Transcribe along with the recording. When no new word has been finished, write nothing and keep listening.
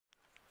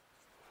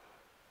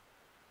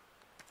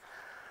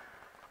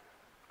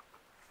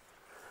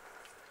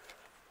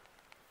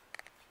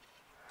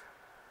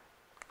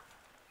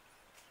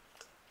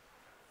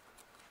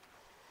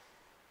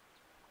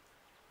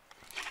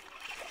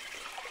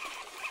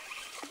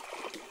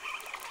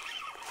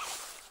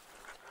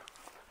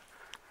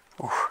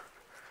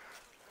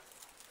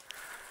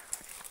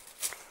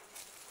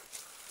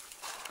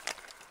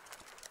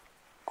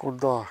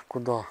Куда?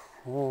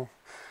 О,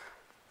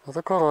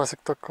 это карасик,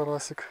 так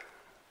карасик.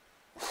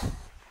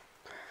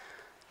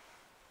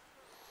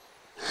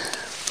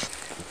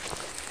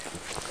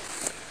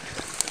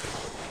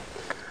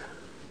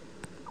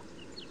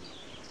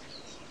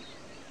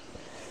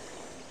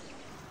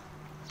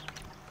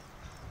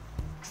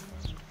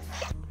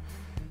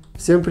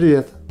 Всем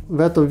привет! В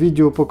этом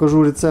видео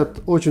покажу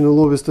рецепт очень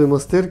уловистой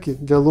мастырки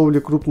для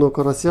ловли крупного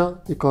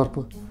карася и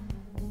карпа.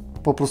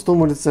 По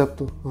простому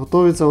рецепту.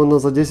 Готовится она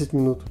за 10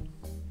 минут.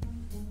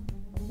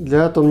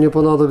 Для этого мне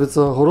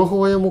понадобится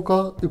гороховая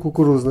мука и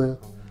кукурузная.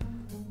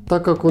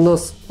 Так как у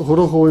нас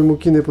гороховой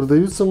муки не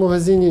продаются в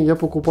магазине, я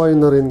покупаю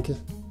на рынке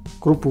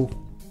крупу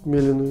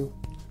меленую.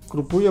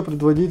 Крупу я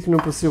предварительно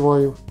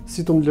просеваю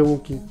ситом для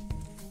муки.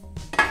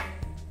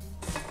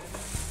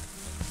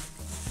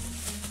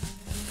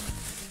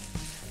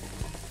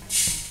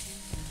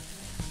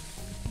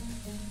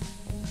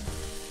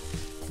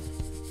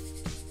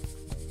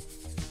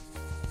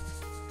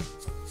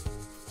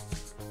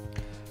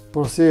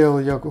 Просеял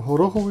я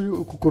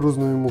гороховую и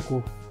кукурузную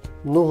муку.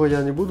 Много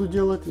я не буду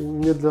делать,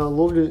 мне для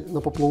ловли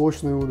на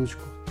поплавочную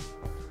удочку.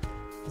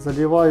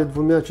 Заливаю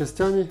 2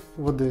 частями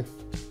воды.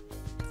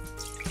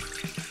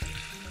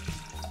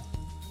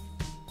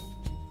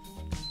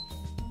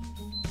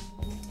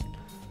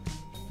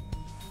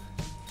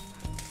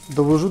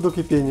 Довожу до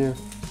кипения.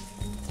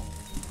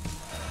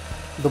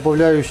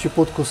 Добавляю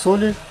щепотку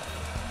соли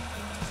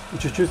и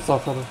чуть-чуть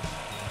сахара.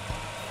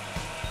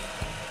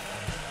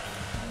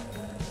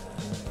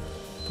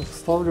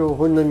 Ставлю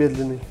огонь на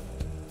медленный.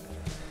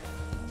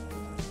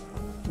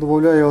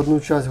 Добавляю 1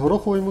 часть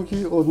гороховой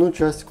муки, 1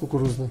 часть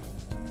кукурузной.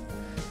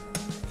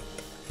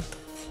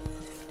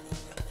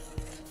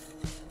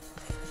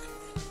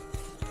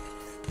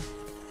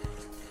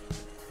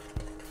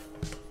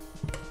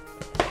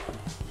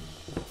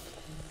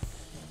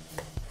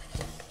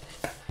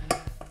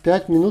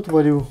 Пять минут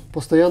варю,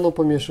 постоянно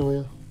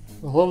помешивая.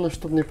 Главное,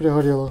 чтобы не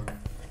пригорело.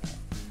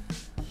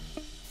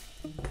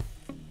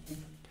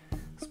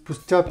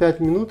 Спустя 5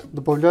 минут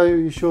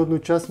добавляю еще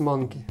 1 часть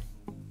манки.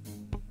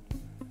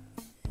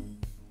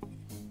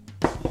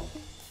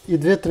 И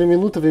 2-3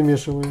 минуты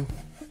вымешиваю.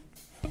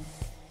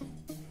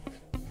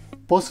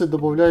 После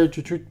добавляю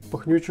чуть-чуть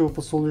пахнючего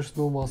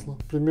подсолнечного масла,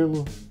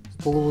 примерно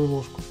столовую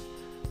ложку.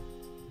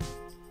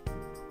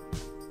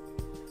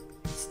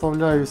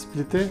 Вставляю с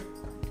плиты.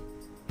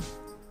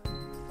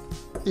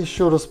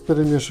 Еще раз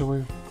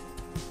перемешиваю.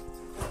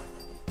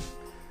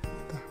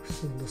 Так,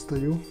 все,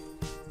 достаю.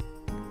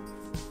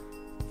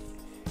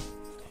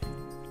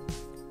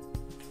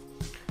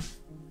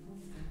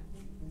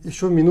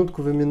 Еще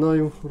минутку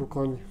выминаю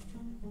руками.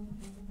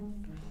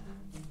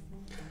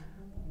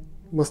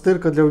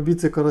 Мастырка для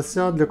убийцы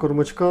карася, для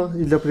кормачка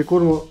и для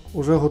прикорма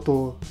уже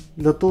готова.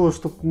 Для того,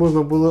 чтобы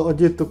можно было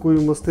одеть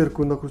такую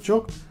мастырку на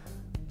крючок,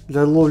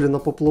 для ловли на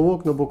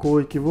поплавок, на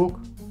боковой кивок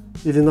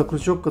или на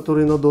крючок,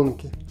 который на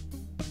донке,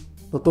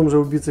 на том же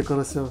убийце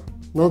карася,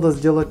 надо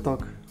сделать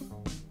так.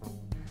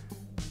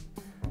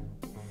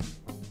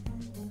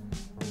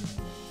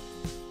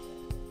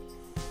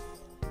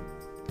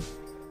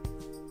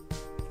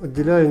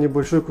 Отделяю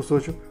небольшой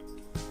кусочек.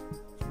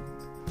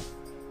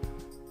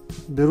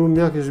 Беру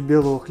мякиш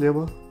белого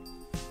хлеба.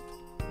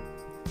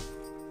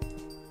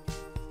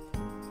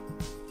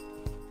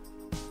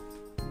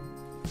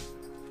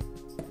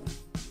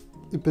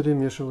 И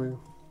перемешиваю.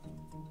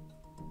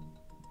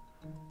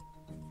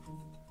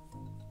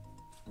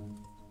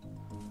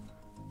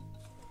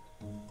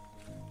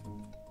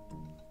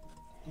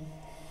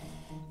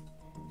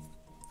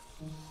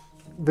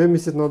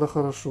 Вымесить надо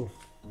хорошо.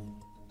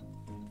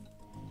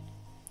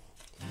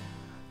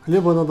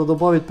 Хлеба надо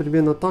добавить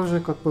примерно так же,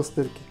 как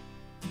мастырки.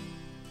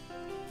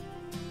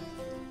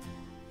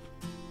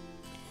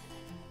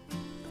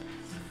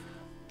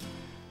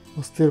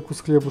 Мастырку с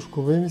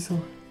хлебушку вымесил.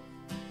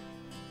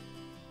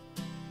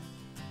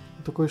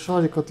 Такой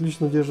шарик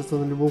отлично держится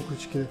на любом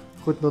крючке,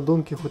 хоть на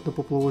донке, хоть на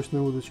поплавочной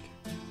удочке.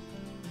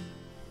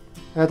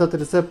 Этот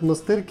рецепт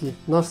мастырки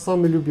наш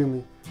самый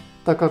любимый,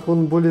 так как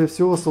он более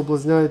всего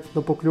соблазняет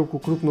на поклевку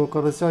крупного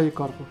карася и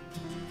карпа.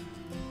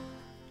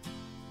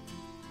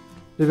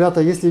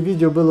 Ребята, если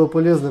видео было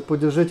полезно,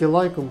 поддержите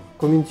лайком,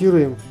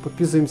 комментируем,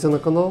 подписываемся на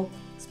канал.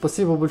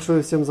 Спасибо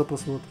большое всем за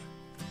просмотр.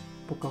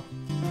 Пока.